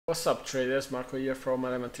What's up traders, Marco here from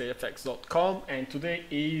ElementaryFX.com, and today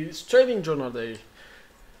is trading journal day.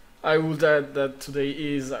 I would add that today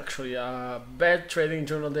is actually a bad trading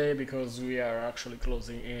journal day because we are actually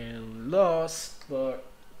closing in loss, but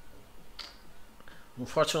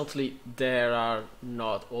unfortunately there are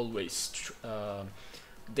not always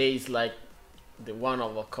days like the one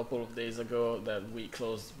of a couple of days ago that we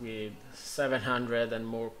closed with 700 and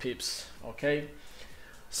more pips. Okay,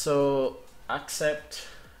 so accept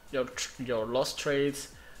your lost trades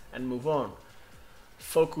and move on.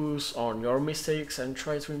 Focus on your mistakes and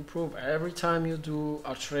try to improve. Every time you do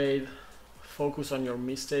a trade, focus on your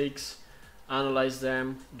mistakes, analyze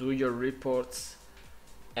them, do your reports,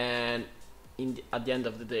 and at the end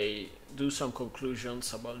of the day, do some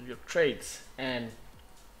conclusions about your trades and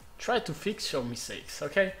try to fix your mistakes.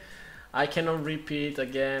 Okay, I cannot repeat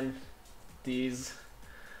again these.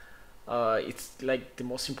 It's like the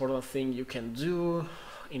most important thing you can do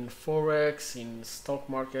in Forex, in stock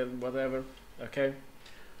market, whatever. Okay,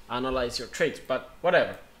 analyze your trades, but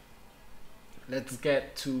whatever. Let's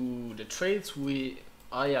get to the trades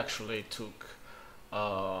I actually took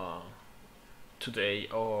today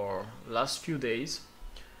or last few days.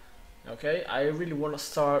 Okay, I really want to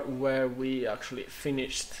start where we actually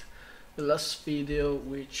finished the last video,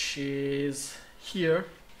 which is here.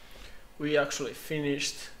 We actually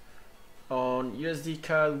finished on USD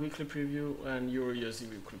CAD weekly preview and Euro USD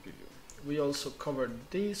weekly preview. We also covered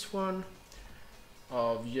this one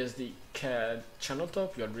of USD CAD channel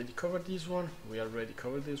top. We already covered this one.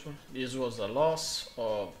 This was a loss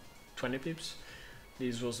of 20 pips.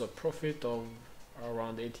 This was a profit of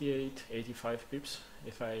around 85 pips,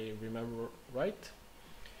 if I remember right.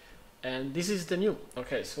 And this is the new.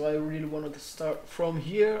 Okay, so I really wanted to start from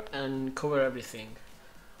here and cover everything.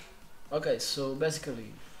 Okay, so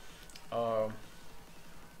basically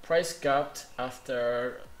price gapped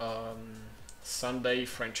after Sunday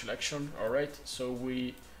French election. All right, so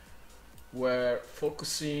we were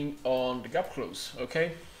focusing on the gap close.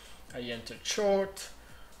 Okay, I entered short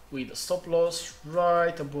with a stop loss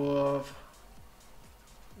right above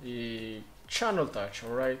the channel touch. All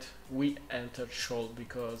right, we entered short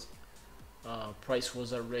because price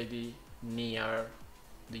was already near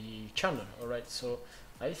the channel. All right, so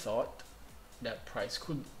I thought that price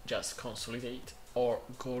could just consolidate or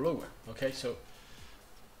go lower. Okay, so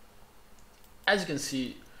as you can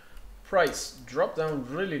see, price dropped down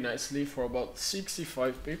really nicely for about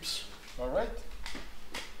 65 pips. All right,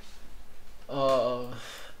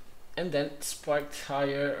 and then spiked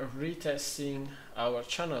higher, retesting our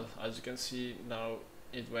channel. As you can see now,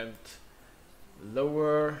 it went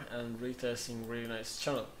lower and retesting really nice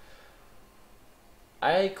channel.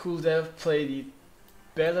 I could have played it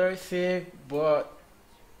better, I think, but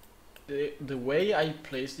the way I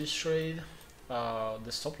placed this trade, the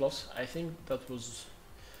stop loss, I think that was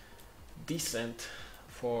decent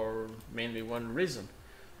for mainly one reason,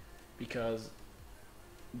 because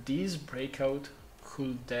this breakout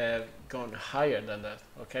could have gone higher than that.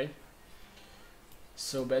 Okay,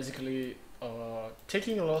 so basically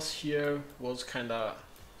taking a loss here was kinda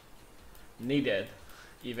needed,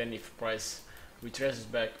 even if price retraces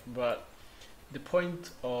back. But the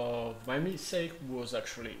point of my mistake was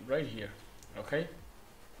actually right here. Okay,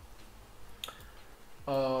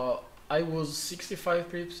 I was 65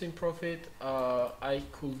 pips in profit. I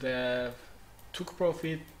could have took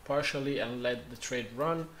profit partially and let the trade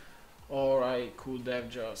run, or I could have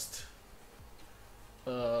just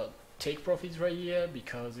take profit right here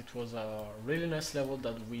because it was a really nice level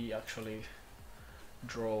that we actually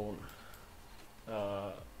drawn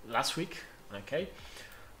last week. Okay,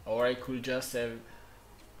 or I could just have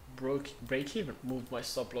break even, move my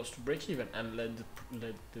stop loss to break even and let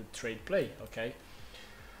the trade play. Okay,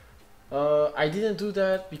 I didn't do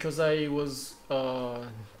that because I was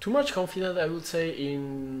too much confident, I would say,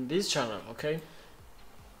 in this channel. Okay,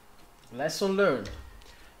 lesson learned,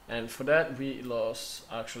 and for that we lost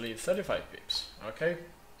actually 35 pips. Okay,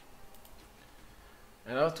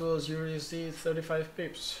 and that was USD 35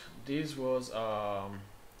 pips. This was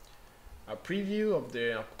a preview of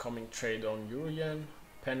the upcoming trade on Euro Yen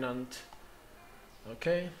pennant.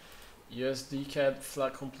 Okay, USD CAD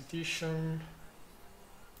flag completion.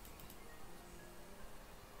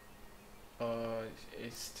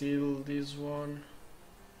 It's still this one.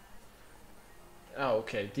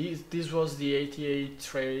 Okay, this was the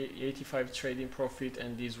 85 trading profit,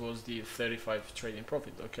 and this was the 35 trading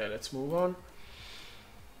profit. Okay, let's move on.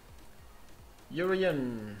 Euro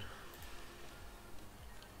Yen.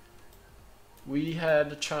 We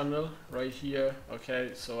had a channel right here.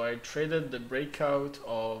 Okay, so I traded the breakout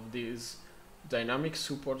of this dynamic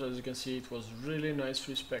support. As you can see, it was really nice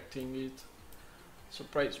respecting it. So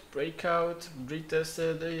price breakout,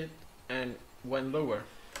 retested it and went lower.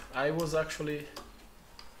 I was actually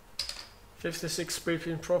 56 pip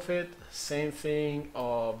in profit. Same thing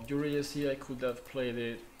of EURUSD. I could have played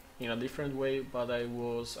it in a different way, but I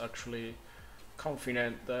was actually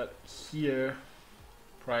confident that here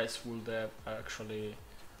price would have actually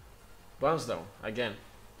bounced down again.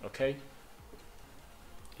 Okay,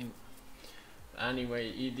 anyway,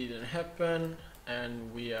 it didn't happen,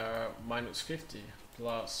 and we are minus 50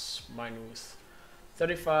 plus minus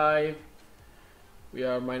 35. We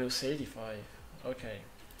are minus 85. Okay,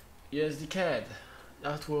 USD CAD,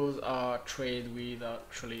 that was a trade with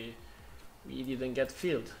actually we didn't get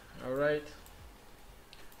filled. All right,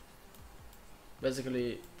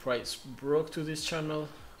 basically price broke to this channel,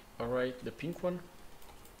 all right, the pink one,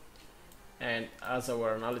 and as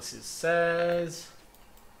our analysis says,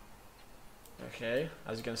 okay,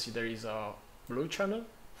 as you can see, there is a blue channel,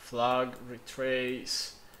 flag,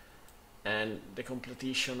 retrace, and the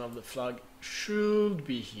completion of the flag should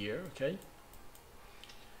be here. Okay,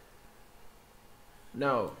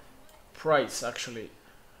 now price actually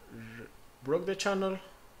broke the channel,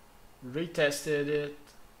 retested it.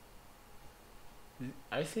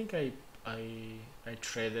 I think I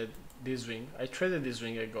traded this swing.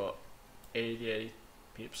 I got 88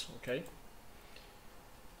 pips. Okay,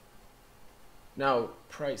 now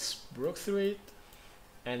price broke through it,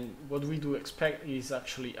 and what we do expect is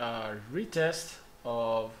actually a retest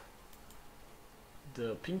of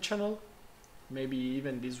the pink channel, maybe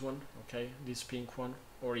even this one. Okay, this pink one,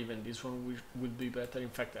 or even this one would be better. In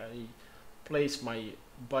fact, I place my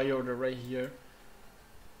buy order right here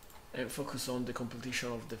and focus on the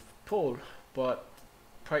completion of the pole, but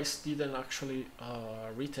price didn't actually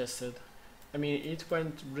retested. I mean, it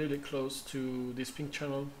went really close to this pink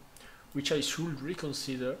channel, which I should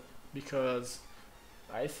reconsider, because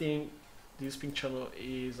I think this pink channel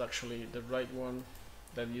is actually the right one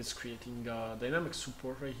that is creating dynamic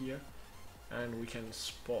support right here, and we can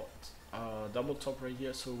spot double top right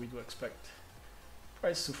here. So we do expect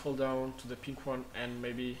price to fall down to the pink one, and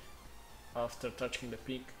maybe after touching the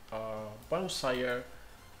pink, bounce higher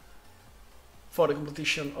for the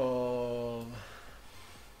completion of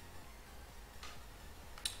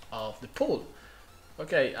the pole.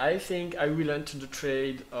 Okay, I think I will enter the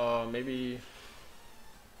trade maybe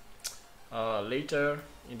later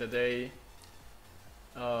in the day,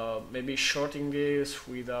 maybe shorting this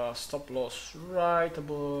with a stop loss right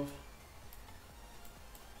above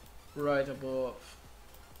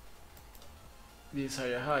this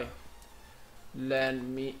higher high. Let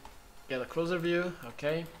me get a closer view.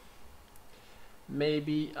 Okay,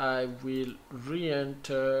 maybe I will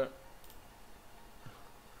re-enter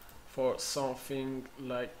for something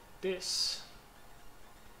like this.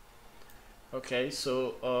 Okay,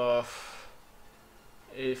 so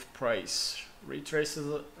if price retraces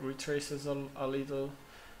a little,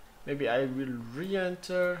 maybe I will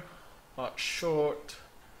re-enter short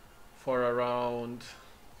for around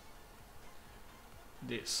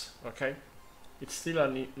this. Okay, it's still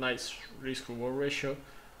a nice risk reward ratio.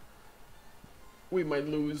 We might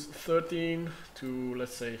lose 13 to,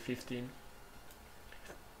 let's say, 15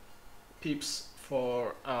 pips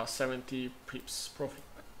for 70 pips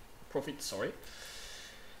profit, sorry.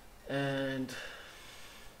 And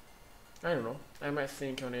I don't know, I might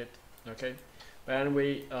think on it. Okay, but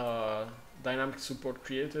anyway, dynamic support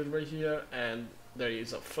created right here, and there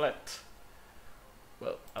is a flat,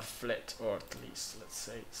 well, a flat, or at least let's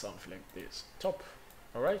say something like this top.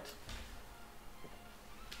 All right,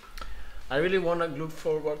 I really want to look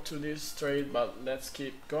forward to this trade, but let's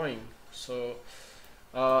keep going. So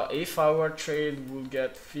if our trade will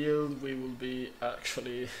get filled, we will be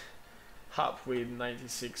actually up with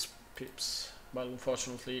 96 pips, but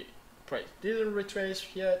unfortunately price didn't retrace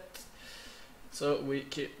yet, so we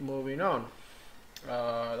keep moving on.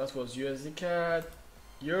 That was USD CAD,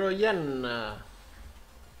 Euro Yen.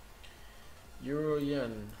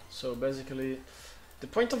 So basically the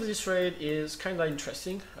point of this trade is kind of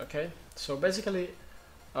interesting. Okay, so basically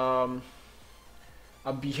a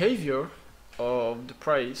behavior of the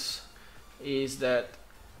price is that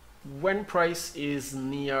when price is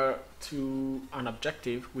near to an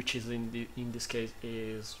objective, which is in this case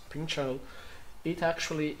is pink channel, it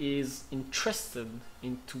actually is interested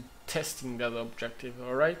into testing that objective.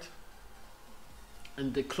 All right,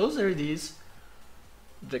 and the closer it is,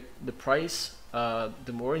 the price,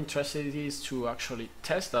 the more interested it is to actually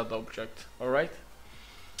test that object. All right,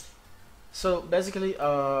 so basically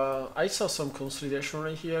I saw some consolidation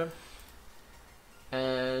right here,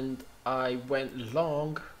 and I went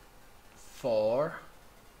long for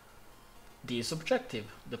this objective,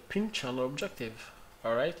 the pin channel objective.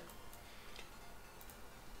 All right,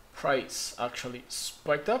 price actually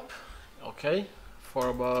spiked up, okay, for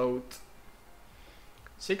about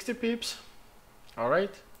 60 pips. All right,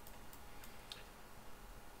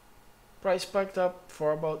 price spiked up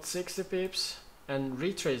for about 60 pips and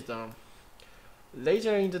retraced down.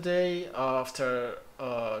 Later in the day, after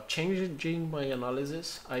changing my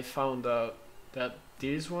analysis, I found out that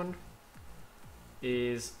this one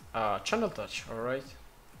is a channel touch. All right,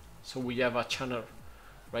 so we have a channel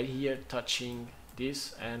right here touching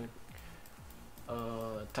this and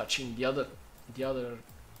touching the other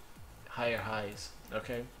higher highs.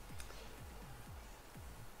 Okay,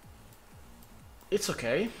 it's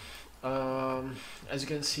okay. As you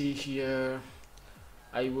can see here,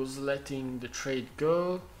 I was letting the trade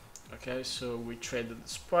go. Okay, so we traded the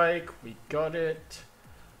spike, we got it.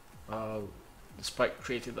 The spike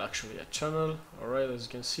created actually a channel. Alright, as you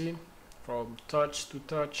can see, from touch to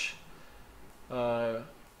touch.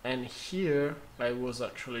 And here I was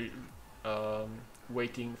actually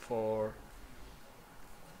waiting for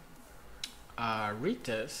a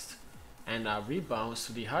retest and a rebound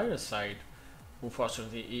to the higher side.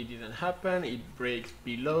 Unfortunately, it didn't happen. It breaks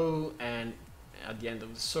below, and at the end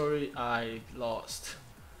of the story I lost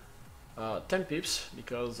 10 pips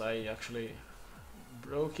because I actually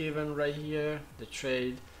broke even right here, the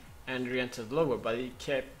trade, and re-entered lower, but it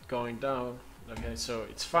kept going down. Okay, so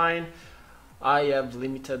it's fine. I have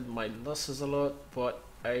limited my losses a lot, but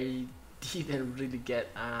I didn't really get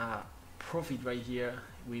a profit right here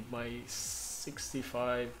with my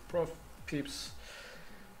 65 pips.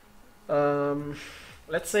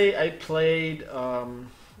 Let's say I played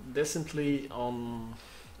decently on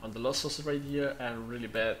the losses right here and really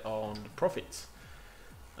bad on the profits.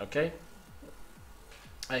 Okay,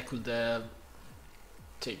 I could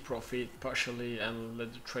take profit partially and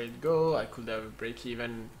let the trade go. I could have break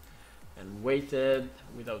even and waited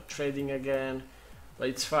without trading again, but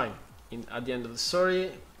it's fine. At the end of the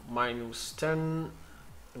story, minus 10,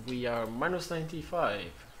 we are minus 95.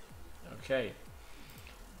 Okay,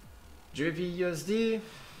 GBP USD.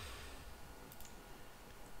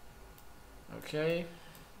 Okay,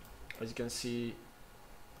 as you can see,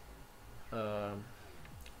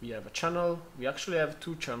 we have a channel. We actually have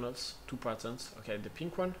two channels, two patterns. Okay, the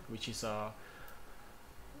pink one, which is a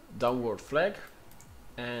downward flag,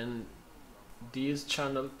 and this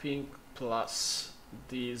channel pink plus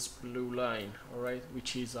this blue line, alright,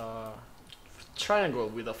 which is a triangle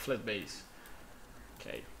with a flat base.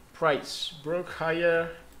 Okay, price broke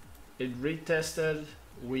higher, it retested,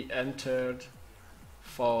 we entered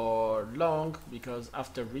for long because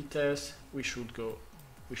after retest we should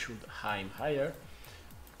aim higher.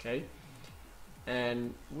 Okay,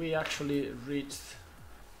 and we actually reached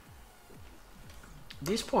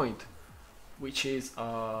this point, which is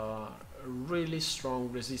a really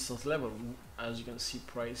strong resistance level. As you can see,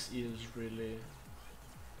 price is really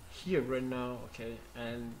here right now. Okay,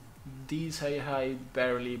 and this high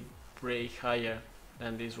barely break higher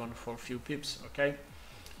than this one for a few pips. Okay,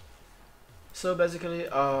 so basically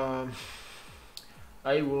I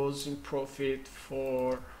was in profit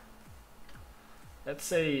for, let's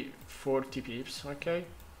say, 40 pips. Okay,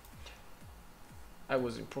 I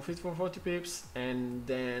was in profit for 40 pips, and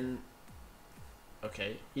then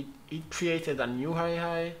okay, it created a new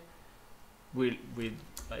high with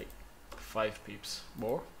like 5 pips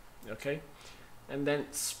more. Okay, and then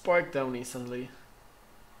spiked down instantly,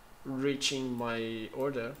 reaching my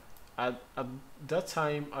order. At that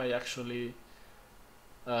time I actually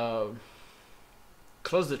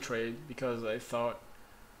closed the trade because I thought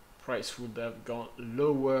price would have gone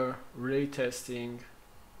lower, retesting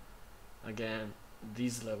again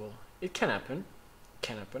this level. It can happen,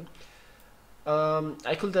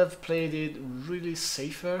 I could have played it really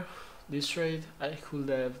safer, this trade. I could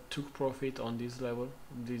have took profit on this level,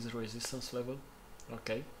 this resistance level.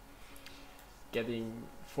 Okay, getting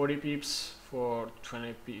 40 pips for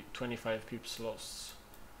 25 pips loss,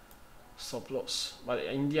 stop loss. But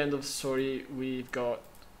in the end of the story, we've got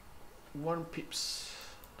 1 pips.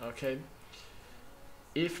 Okay,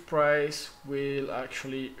 if price will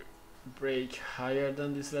actually break higher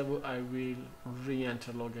than this level, I will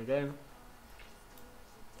re-enter log again,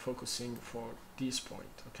 focusing for this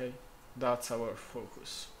point. Okay, that's our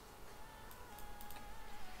focus.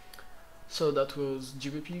 So that was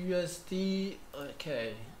GBP USD.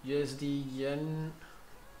 Okay, USD yen.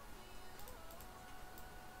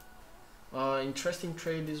 Interesting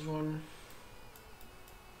trade this one.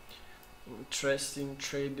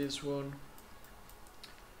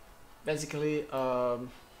 Basically,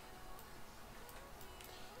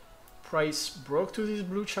 price broke to this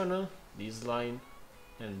blue channel, this line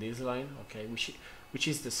and this line, okay, which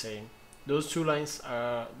is the same. Those two lines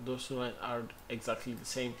are exactly the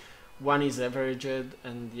same. One is averaged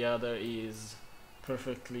and the other is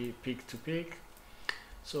perfectly peak to peak.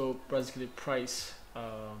 So basically price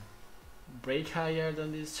break higher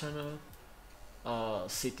than this channel,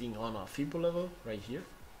 sitting on a Fibonacci level right here,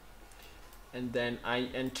 and then I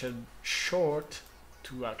entered short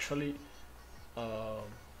to actually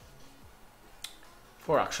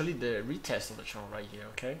for actually the retest of the channel right here.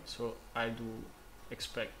 Okay, so I do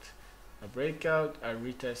expect a breakout, a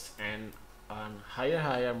retest, and a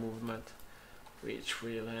higher movement, which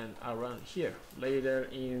will end around here later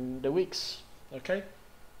in the weeks. Okay,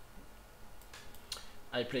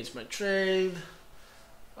 I place my trade.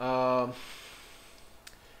 My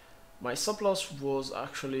stop loss was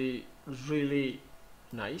actually really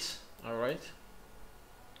nice, all right,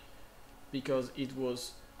 because it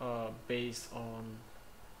was based on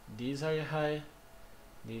this area high,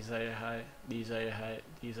 this area high, this area high,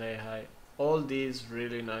 this area high, all these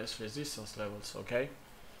really nice resistance levels. Okay,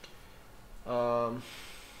 a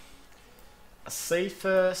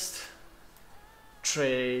safest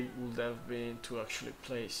trade would have been to actually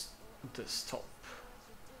place the stop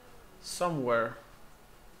somewhere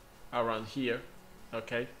around here,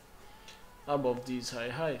 okay, above these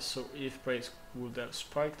high. So if price would have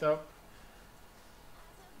spiked up,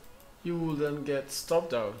 you wouldn't get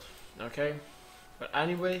stopped out. Okay, but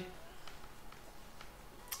anyway,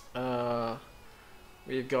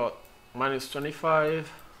 we've got -25,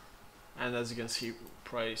 and as you can see,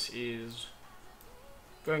 price is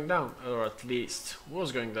going down, or at least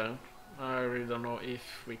was going down. I really don't know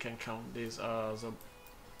if we can count this as a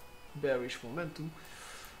bearish momentum,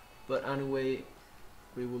 but anyway,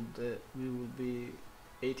 we will be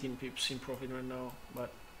 18 pips in profit right now, but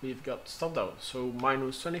we've got stopped out. So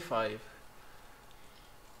 -25,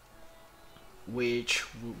 which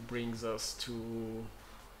brings us to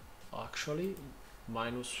actually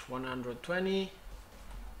 -120.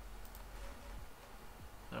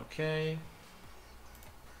 Okay,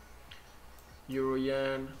 euro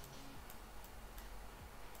yen.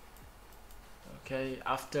 Okay,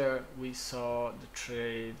 after we saw the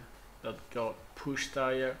trade that got pushed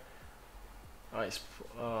higher,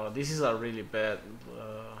 this is a really bad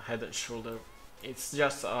head and shoulder. It's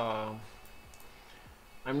just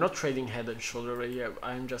I'm not trading head and shoulder right here,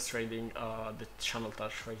 I'm just trading the channel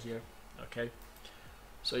touch right here. Okay,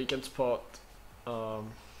 so you can spot a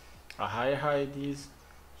higher high this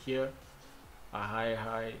here, a higher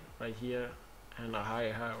high right here, and a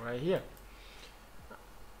higher high right here.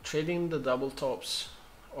 Trading the double tops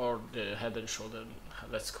or the head and shoulder,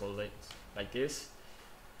 let's call it like this,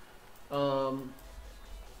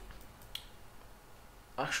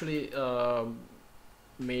 actually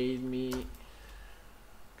made me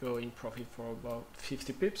go in profit for about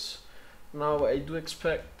 50 pips. Now I do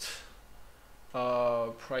expect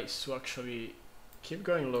price to actually keep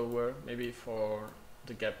going lower, maybe for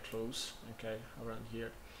the gap close, okay, around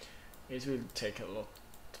here. It will take a lot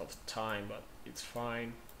of time, but it's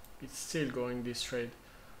fine. It's still going this trade.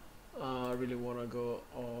 I really want to go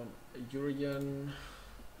on euro yen.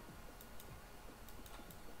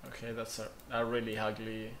 Okay, that's a really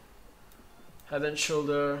ugly head and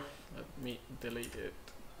shoulder. Let me delete it.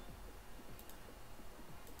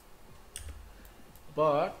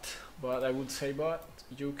 But I would say, but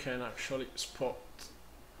you can actually spot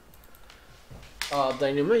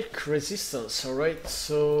dynamic resistance. All right,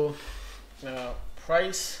 so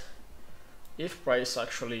price, if price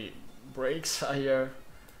actually breaks higher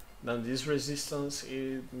than this resistance,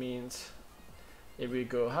 it means it will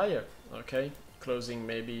go higher. Okay, closing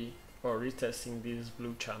maybe or retesting this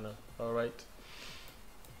blue channel. All right,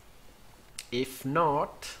 if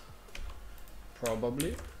not,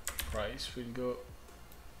 probably price will go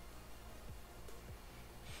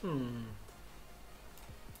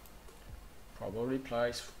probably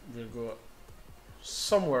price will go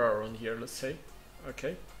somewhere around here, let's say.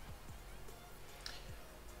 Okay,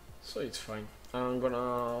 so it's fine. I'm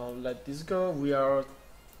gonna let this go. We are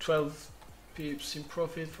 12 pips in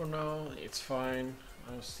profit for now. It's fine.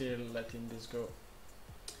 I'm still letting this go.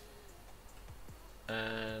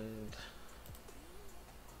 And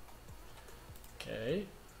okay,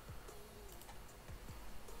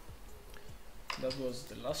 that was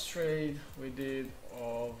the last trade we did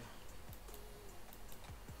of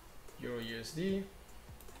Euro USD.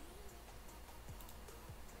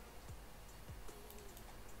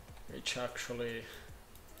 Which actually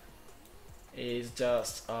is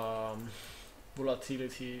just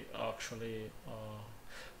volatility, actually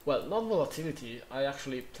well, not volatility, I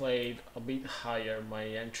actually played a bit higher my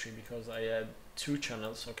entry because I had two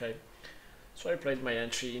channels, okay? So I played my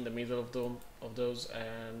entry in the middle of those,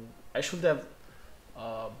 and I should have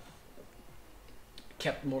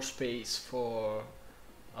kept more space for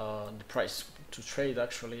the price to trade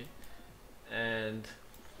actually, and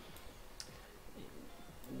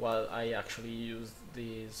while I actually used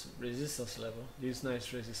this resistance level, this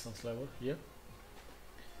nice resistance level here,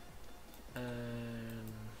 and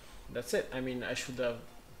that's it. I mean, I should have,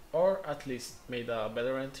 or at least made a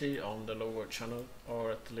better entry on the lower channel,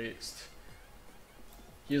 or at least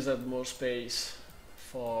use that more space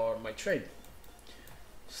for my trade.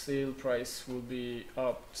 Still, price will be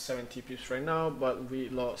up 70 pips right now, but we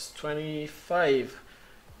lost 25,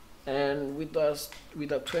 and with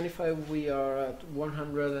that 25 we are at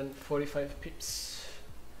 145 pips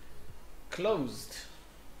closed.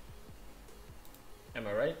 Am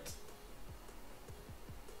I right?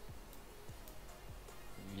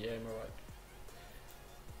 Yeah, am I right?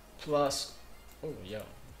 Plus, oh yeah,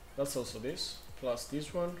 that's also this, plus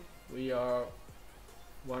this one, we are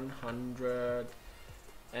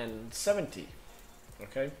 170.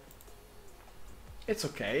 Okay, it's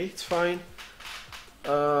okay, it's fine.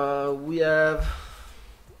 We have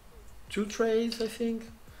 2 trades, I think,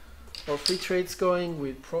 or 3 trades going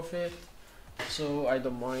with profit, so I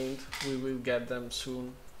don't mind, we will get them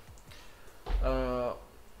soon. I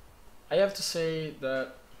have to say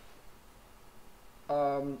that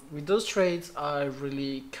with those trades I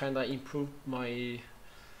really kinda improved my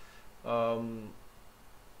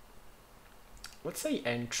let's say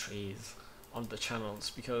entries on the channels,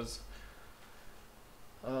 because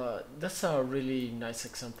that's a really nice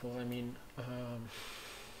example. I mean,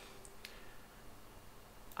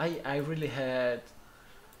 I really had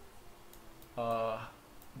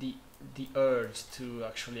the urge to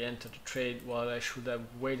actually enter the trade, while I should have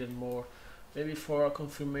waited more, maybe for a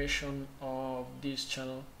confirmation of this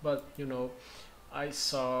channel. But you know, I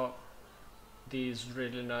saw these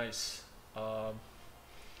really nice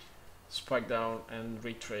spike down and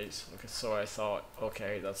retrace. Okay, so I thought,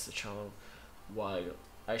 okay, that's the channel, while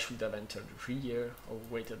I should have entered here or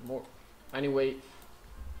waited more. Anyway,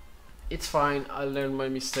 it's fine, I learned my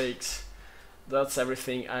mistakes. That's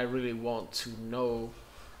everything I really want to know,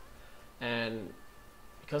 and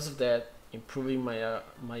because of that, improving my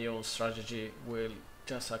own strategy will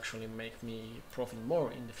just actually make me profit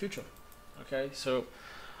more in the future. Okay, so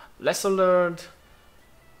lesson learned,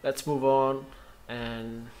 let's move on,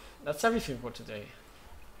 and that's everything for today.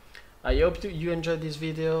 I hope you enjoyed this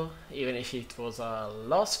video, even if it was a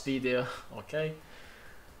lost video. Okay,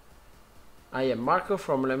 I am Marco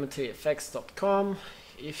from ElementaryFX.com.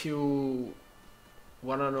 If you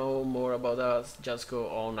wanna know more about us, just go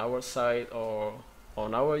on our site or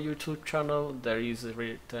on our YouTube channel. There is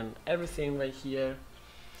written everything right here,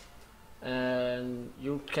 and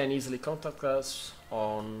you can easily contact us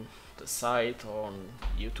on the site, on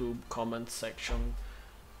YouTube comment section,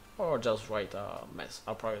 or just write a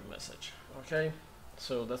private message. Okay,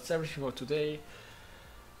 so that's everything for today.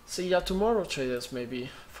 See ya tomorrow, traders, maybe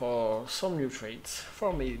for some new trades,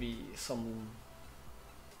 for maybe some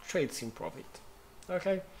trades in profit.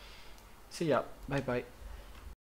 Okay, see ya, bye bye.